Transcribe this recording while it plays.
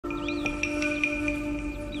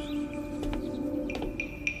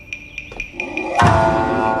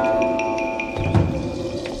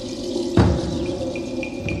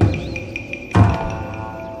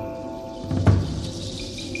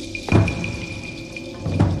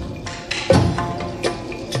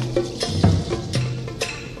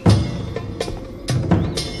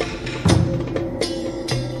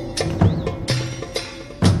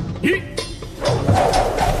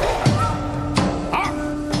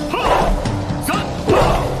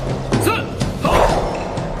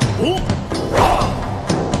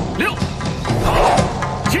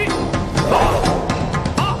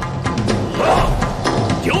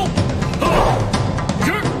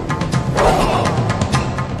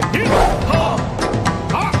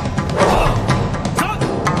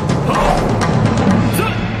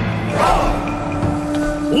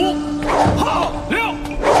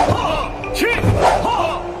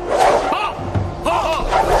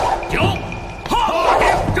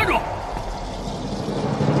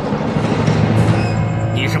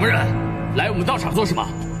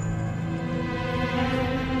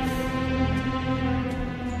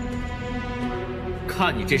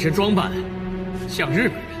你这身装扮，像日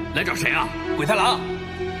本人，来找谁啊？鬼太郎，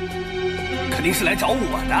肯定是来找我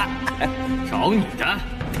的。找你的？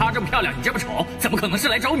她这么漂亮，你这么丑，怎么可能是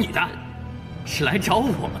来找你的？是来找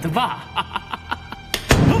我的吧？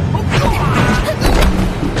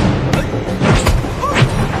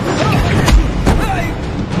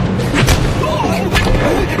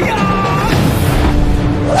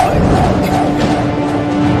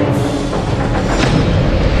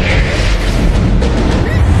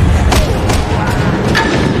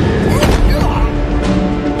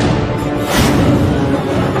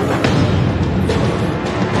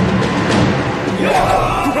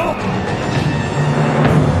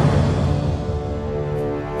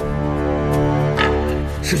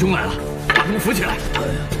师兄来了，把他们扶起来。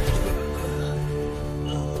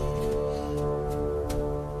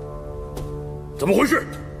怎么回事？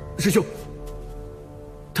师兄，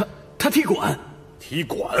他踢馆。踢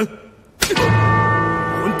馆？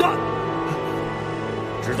混蛋！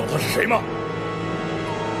知道他是谁吗？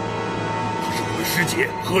他是你们师姐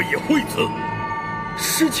鹤野惠子。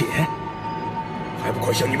师姐？还不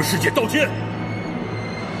快向你们师姐道歉！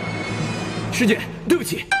师姐，对不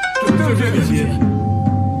起，对不起。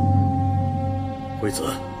惠子，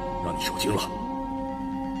让你受惊了。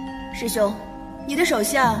师兄，你的手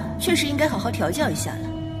下确实应该好好调教一下了。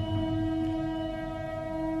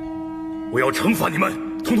我要惩罚你们，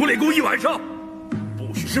统统练功1晚上，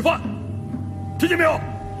不许吃饭，听见没有？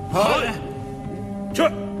好。去，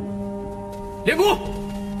练功。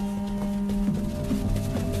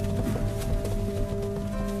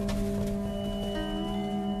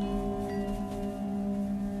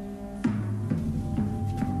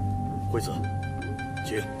惠子，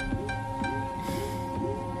请。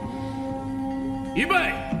预备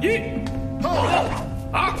，1、2、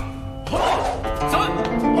3。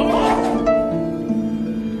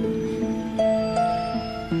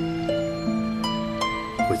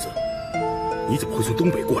惠子，你怎么会从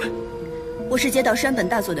东北过来？我是接到山本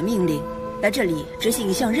大佐的命令，来这里执行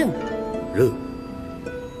一项任务。任务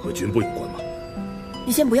和军部有关吗？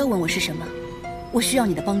你先不要问我是什么，我需要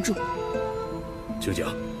你的帮助。请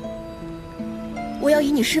讲。我要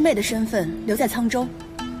以你师妹的身份留在沧州，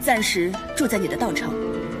暂时住在你的道场。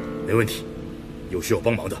没问题，有需要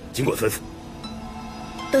帮忙的尽管吩咐。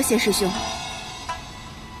多谢师兄。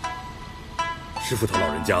师傅他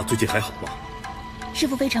老人家最近还好吗？师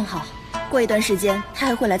傅非常好，过一段时间他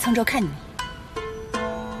还会来沧州看你。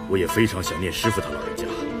我也非常想念师傅他老人家，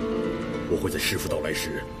我会在师傅到来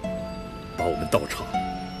时，把我们道场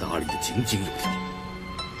打理得井井有条。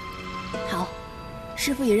好，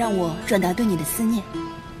师傅也让我转达对你的思念。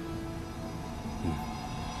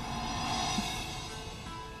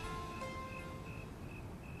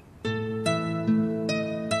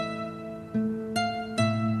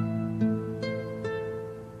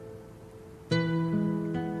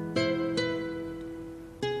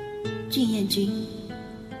俊彦君，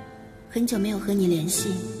很久没有和你联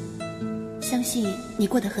系，相信你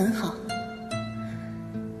过得很好。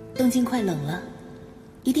东京快冷了，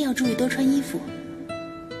一定要注意多穿衣服。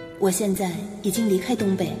我现在已经离开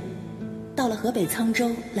东北，到了河北沧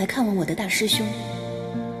州来看望我的大师兄。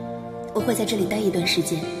我会在这里待一段时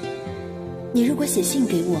间，你如果写信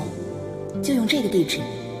给我，就用这个地址。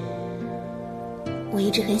我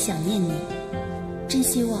一直很想念你，真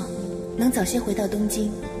希望能早些回到东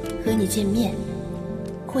京和你见面，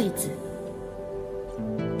惠子。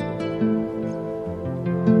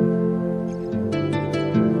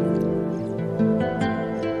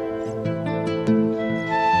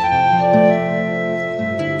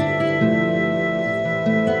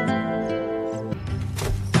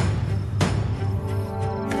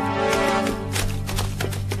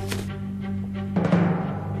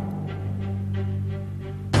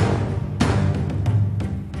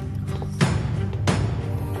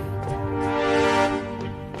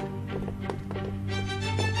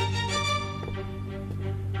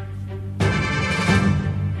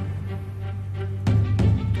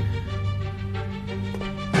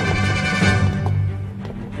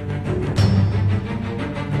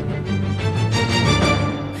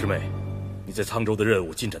你在沧州的任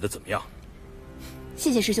务进展得怎么样？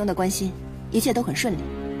谢谢师兄的关心，一切都很顺利。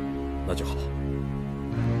那就好。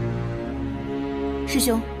师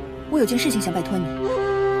兄，我有件事情想拜托你。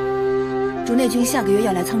竹内君下个月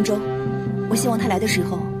要来沧州，我希望他来的时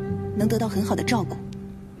候能得到很好的照顾。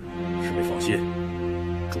师妹放心，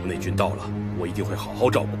竹内君到了，我一定会好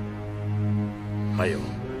好照顾。还有，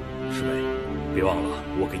师妹，别忘了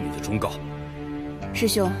我给你的忠告。师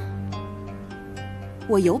兄，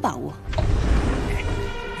我有把握。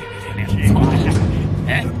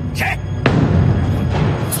哎，谁？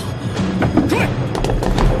注意！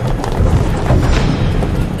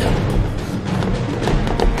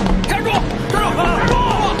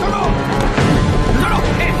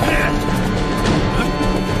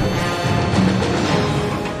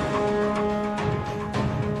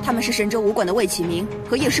神州武馆的魏启明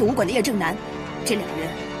和叶氏武馆的叶正南，这2人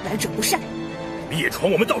来者不善，夜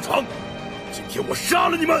闯我们道场，今天我杀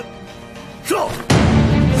了你们！上！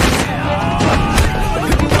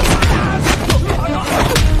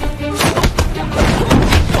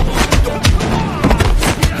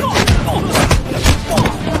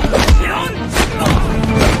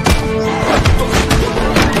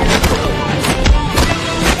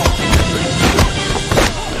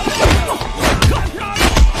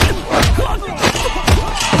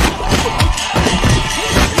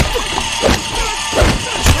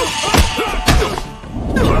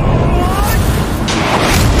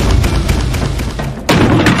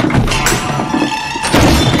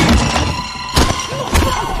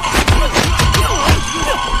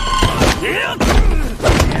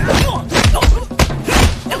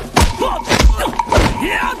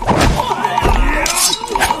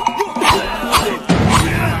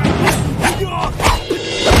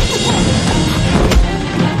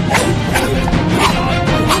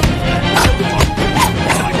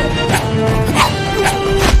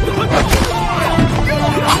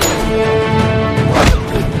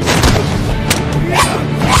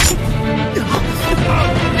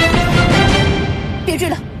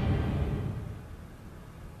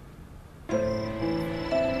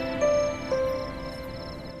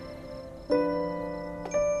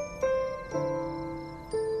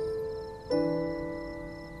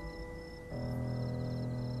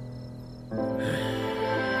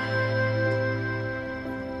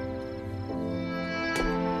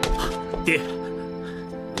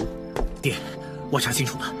爹，我查清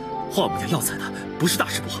楚了，换我们家药材的不是大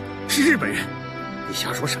师伯，是日本人。你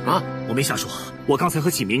瞎说什么？我没瞎说，我刚才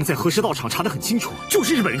和启明在和氏道场查得很清楚，就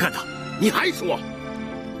是日本人干的。你还说？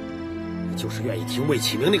你就是愿意听魏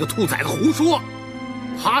启明那个兔崽子胡说。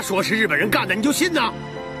他说是日本人干的，你就信呢？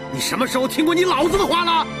你什么时候听过你老子的话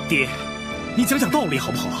了？爹，你讲讲道理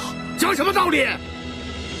好不好？讲什么道理？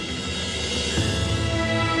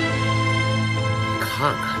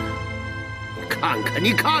看看，你看看，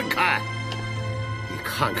你看看，你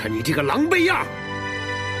看看你这个狼狈样！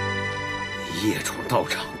你夜闯道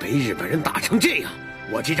场，被日本人打成这样，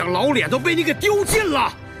我这张老脸都被你给丢尽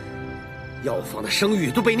了，药房的声誉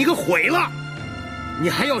都被你给毁了，你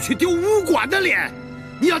还要去丢武馆的脸？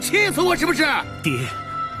你要气死我是不是？爹，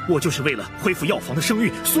我就是为了恢复药房的声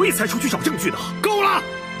誉，所以才出去找证据的。够了！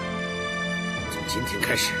从今天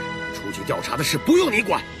开始，出去调查的事不用你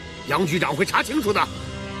管，杨局长会查清楚的。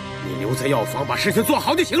你留在药房把事情做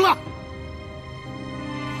好就行了。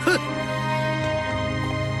哼！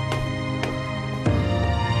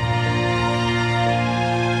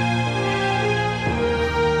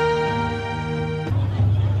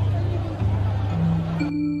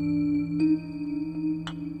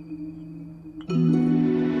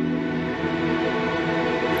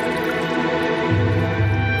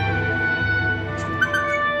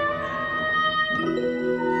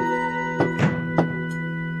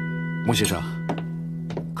孟先生，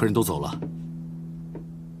客人都走了。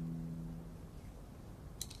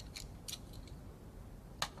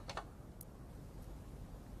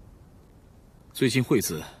最近惠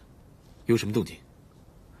子有什么动静？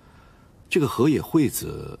这个河野惠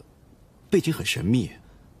子背景很神秘，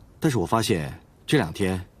但是我发现这2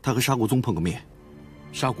天她和沙国宗碰过面。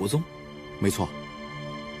沙国宗？没错。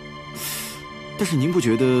但是您不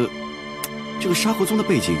觉得这个沙国宗的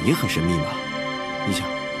背景也很神秘吗？你想，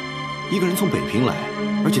一个人从北平来，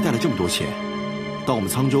而且带了这么多钱，到我们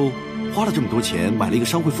沧州花了这么多钱买了一个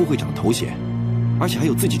商会副会长的头衔，而且还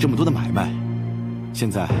有自己这么多的买卖。现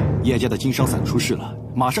在叶家的经商伞出事了，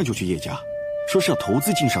马上就去叶家，说是要投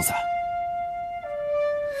资经商伞。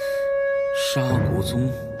沙国宗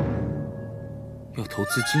要投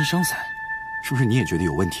资经商伞，是不是你也觉得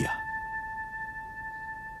有问题啊？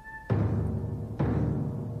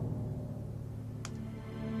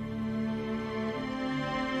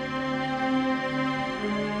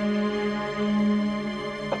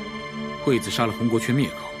惠子杀了洪国圈灭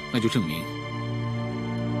口，那就证明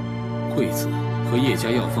惠子和叶家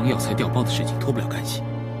药方药材调包的事情脱不了干系。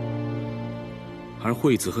而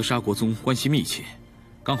惠子和沙国宗关系密切，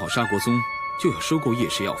刚好沙国宗就要收购叶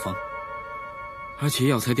氏药方，而且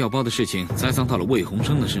药材调包的事情栽赃到了魏鸿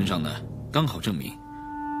生的身上呢，刚好证明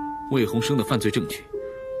魏鸿生的犯罪证据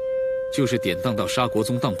就是典当到沙国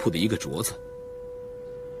宗当铺的一个镯子。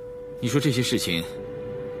你说这些事情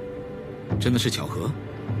真的是巧合？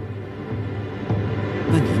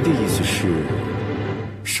那您的意思是，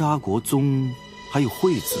沙国宗还有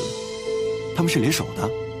惠子，他们是联手的？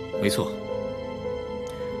没错，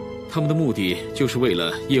他们的目的就是为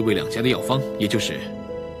了叶魏2家的药方，也就是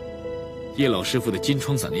叶老师傅的金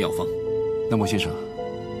疮散的药方。那莫先生，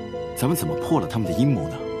咱们怎么破了他们的阴谋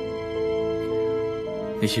呢？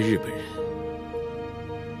那些日本人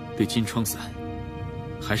对金疮散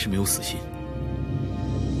还是没有死心。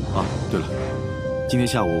啊，对了，今天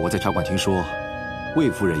下午我在茶馆听说，魏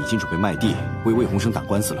夫人已经准备卖地为魏鸿生打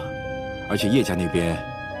官司了，而且叶家那边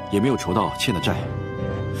也没有筹到欠的债，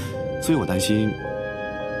所以我担心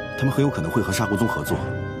他们很有可能会和沙国宗合作。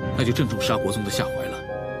那就正中沙国宗的下怀了。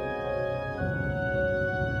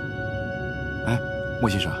哎，莫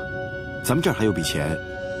先生，咱们这儿还有笔钱，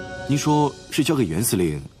您说是交给袁司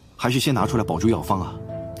令，还是先拿出来保住药方啊？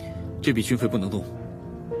这笔军费不能动，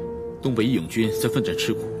东北义勇军在奋战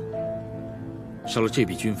吃苦，少了这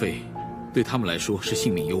笔军费，对他们来说是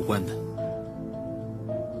性命攸关的。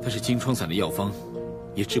但是金疮散的药方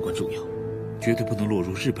也至关重要，绝对不能落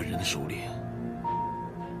入日本人的手里。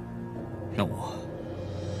让我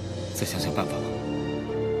再想想办法吧。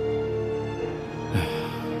哎，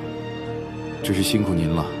真是辛苦您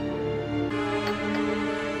了。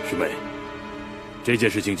师妹，这件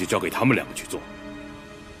事情就交给他们两个去做。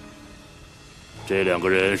这两个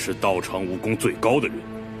人是道场武功最高的人，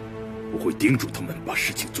我会叮嘱他们把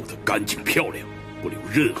事情做得干净漂亮，不留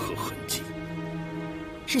任何痕迹。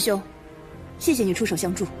师兄，谢谢你出手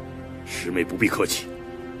相助。师妹不必客气。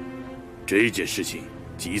这件事情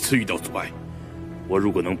几次遇到阻碍，我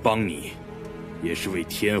如果能帮你，也是为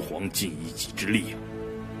天皇尽一己之力啊。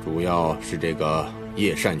主要是这个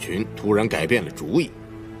叶善群突然改变了主意，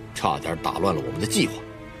差点打乱了我们的计划。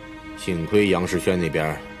幸亏杨世轩那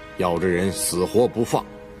边要着人死活不放。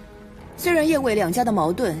虽然叶魏两家的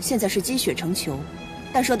矛盾现在是积雪成球，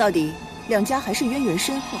但说到底，两家还是渊源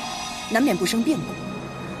深厚，难免不生变故。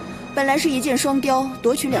本来是一箭双雕，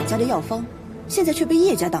夺取两家的药方，现在却被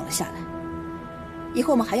叶家挡了下来。以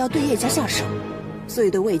后我们还要对叶家下手，所以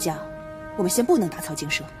对魏家，我们先不能打草惊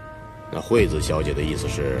蛇。那惠子小姐的意思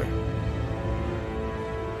是，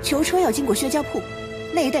囚车要经过薛家铺，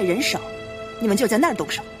那一带人少，你们就在那儿动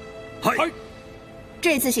手。嗨，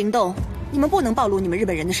这次行动，你们不能暴露你们日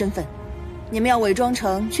本人的身份，你们要伪装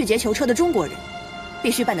成去劫囚车的中国人，必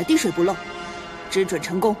须办得滴水不漏，只准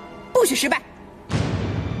成功，不许失败。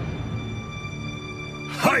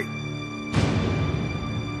嗨。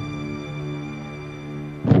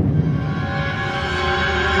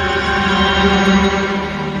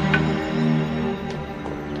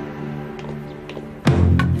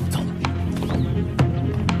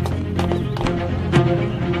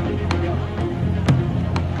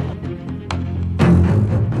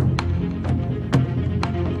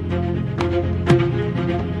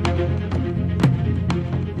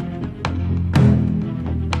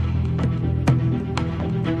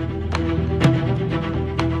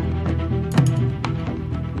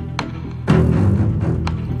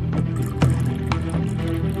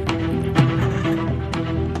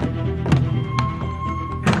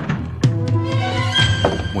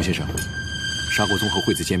莫先生，沙国宗和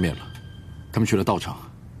惠子见面了，他们去了道场，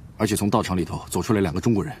而且从道场里头走出来两个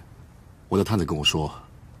中国人。我的探子跟我说，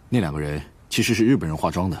那两个人其实是日本人化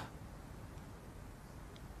妆的，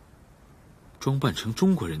装扮成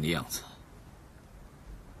中国人的样子。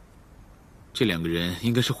这两个人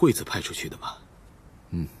应该是惠子派出去的吧？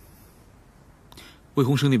嗯。魏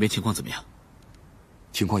鸿生那边情况怎么样？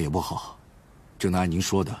情况也不好，正按您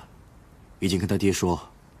说的，已经跟他爹说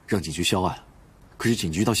让警局销案。可是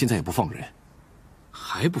警局到现在也不放人，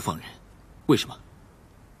还不放人？为什么？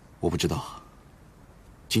我不知道。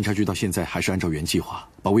警察局到现在还是按照原计划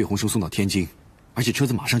把魏鸿生送到天津，而且车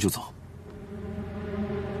子马上就走。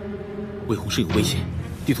魏鸿生有危险，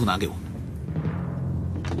地图拿给我。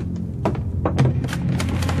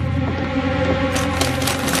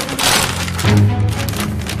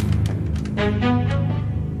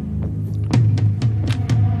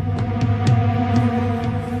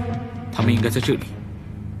他们应该在这里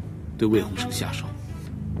对魏鸿生下手。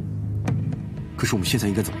可是我们现在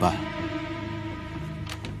应该怎么办？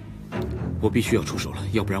我必须要出手了，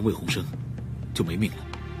要不然魏鸿生就没命了。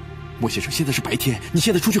莫先生，现在是白天，你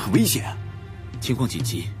现在出去很危险。情况紧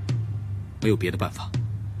急，没有别的办法。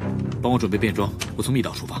帮我准备便装，我从密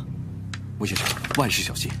岛出发。莫先生，万事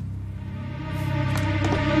小心。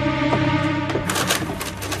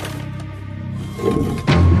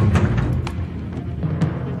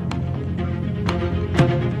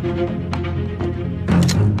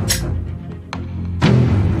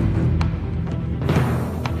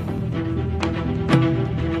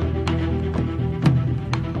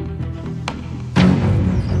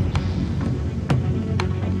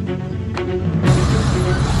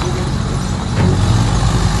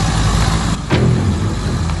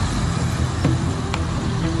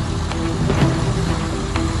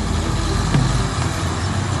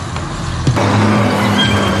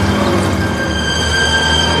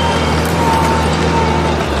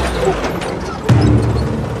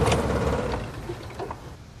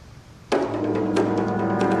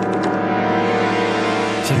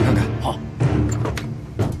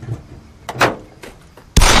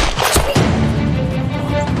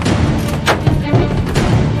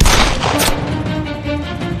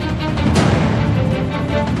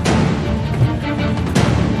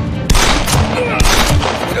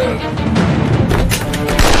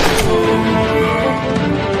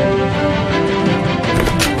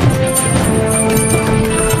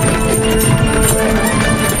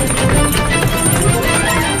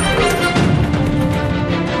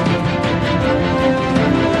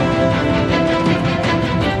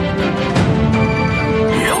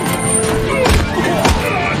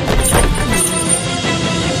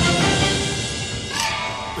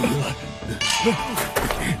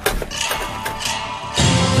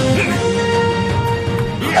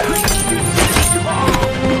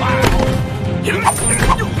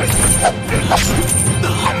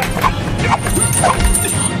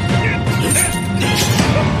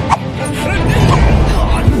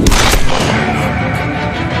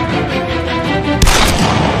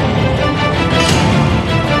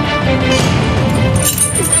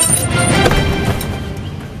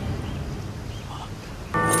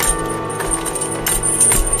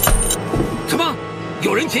什么？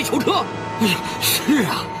有人劫囚车？哎呀，是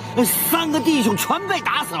啊，3个弟兄全被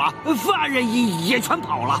打死了，犯人也全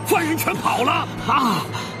跑了，犯人全跑了啊！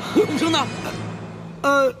魏鸿生呢？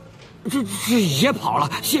这也跑了，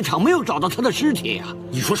现场没有找到他的尸体啊！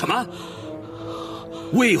你说什么？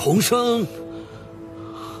魏鸿生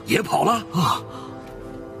也跑了啊？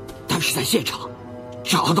但是在现场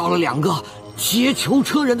找到了2个劫囚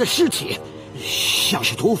车人的尸体，像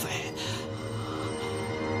是土匪。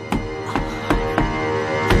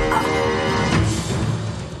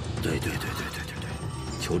对，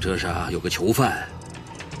囚车上有个囚犯，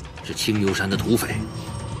是青牛山的土匪，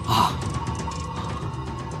啊。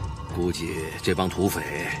估计这帮土匪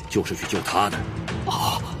就是去救他的。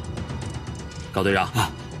哦，高队长，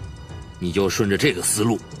你就顺着这个思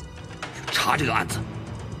路去查这个案子。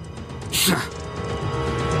是。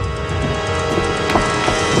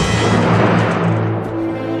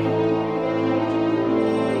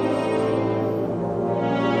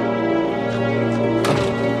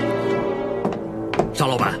张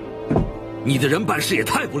老板，你的人办事也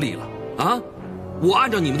太不利了啊！我按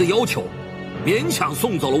照你们的要求，勉强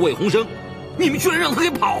送走了魏鸿生，你们居然让他给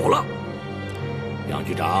跑了。杨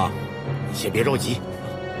局长，你先别着急，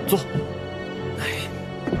坐。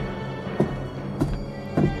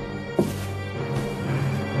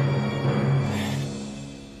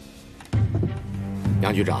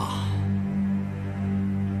杨局长，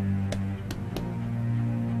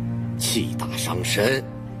气大伤身。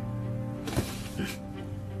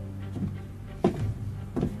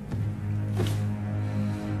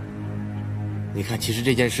你看，其实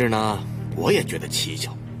这件事呢，我也觉得蹊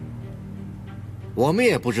跷。我们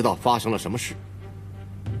也不知道发生了什么事。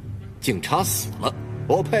警察死了，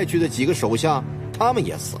我派去的几个手下，他们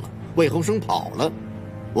也死了，魏鸿生跑了。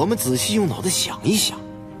我们仔细用脑子想一想，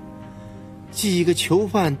几个囚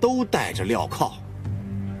犯都带着镣铐，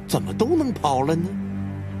怎么都能跑了呢？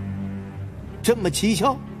这么蹊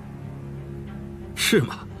跷？是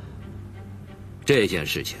吗？这件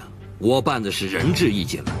事情我办的是仁至义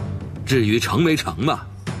尽了。至于成没成嘛，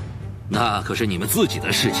那可是你们自己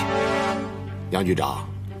的事情。杨局长，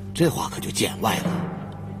这话可就见外了。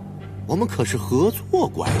我们可是合作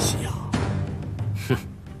关系呀。哼，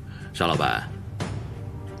沙老板，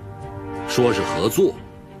说是合作，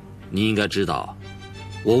你应该知道，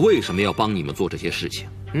我为什么要帮你们做这些事情。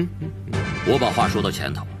我把话说到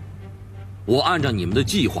前头，我按照你们的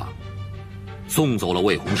计划送走了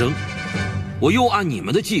魏鸿生，我又按你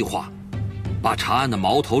们的计划把查案的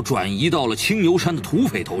矛头转移到了青牛山的土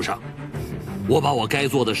匪头上，我把我该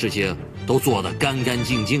做的事情都做得干干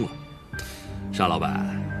净净了。沙老板，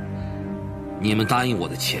你们答应我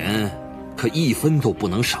的钱可1分都不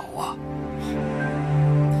能少啊！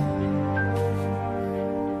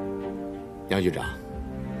杨局长，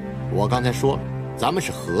我刚才说了，咱们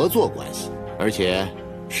是合作关系，而且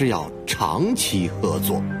是要长期合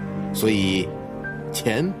作，所以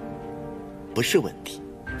钱不是问题。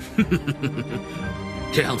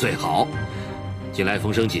这样最好。近来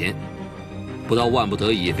风声紧，不到万不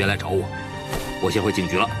得已别来找我，我先回警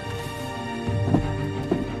局了。